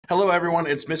Hello everyone,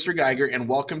 it's Mr. Geiger and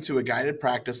welcome to a guided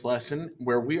practice lesson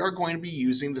where we are going to be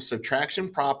using the subtraction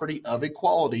property of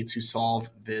equality to solve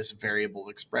this variable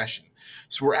expression.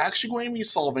 So we're actually going to be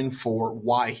solving for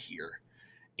y here.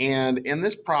 And in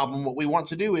this problem, what we want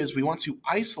to do is we want to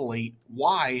isolate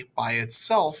y by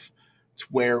itself to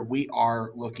where we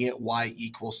are looking at y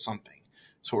equals something.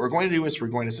 So what we're going to do is we're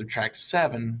going to subtract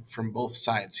 7 from both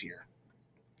sides here.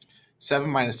 7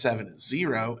 minus 7 is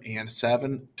 0, and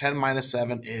 10 minus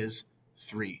 7 is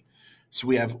 3. So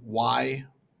we have y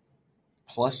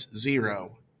plus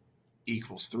 0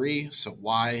 equals 3. So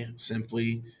y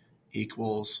simply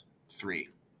equals 3.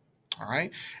 All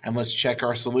right, and let's check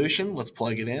our solution. Let's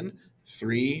plug it in.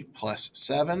 3 plus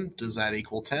 7, does that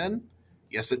equal 10?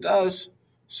 Yes, it does.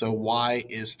 So y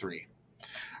is 3.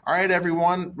 All right,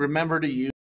 everyone, remember to use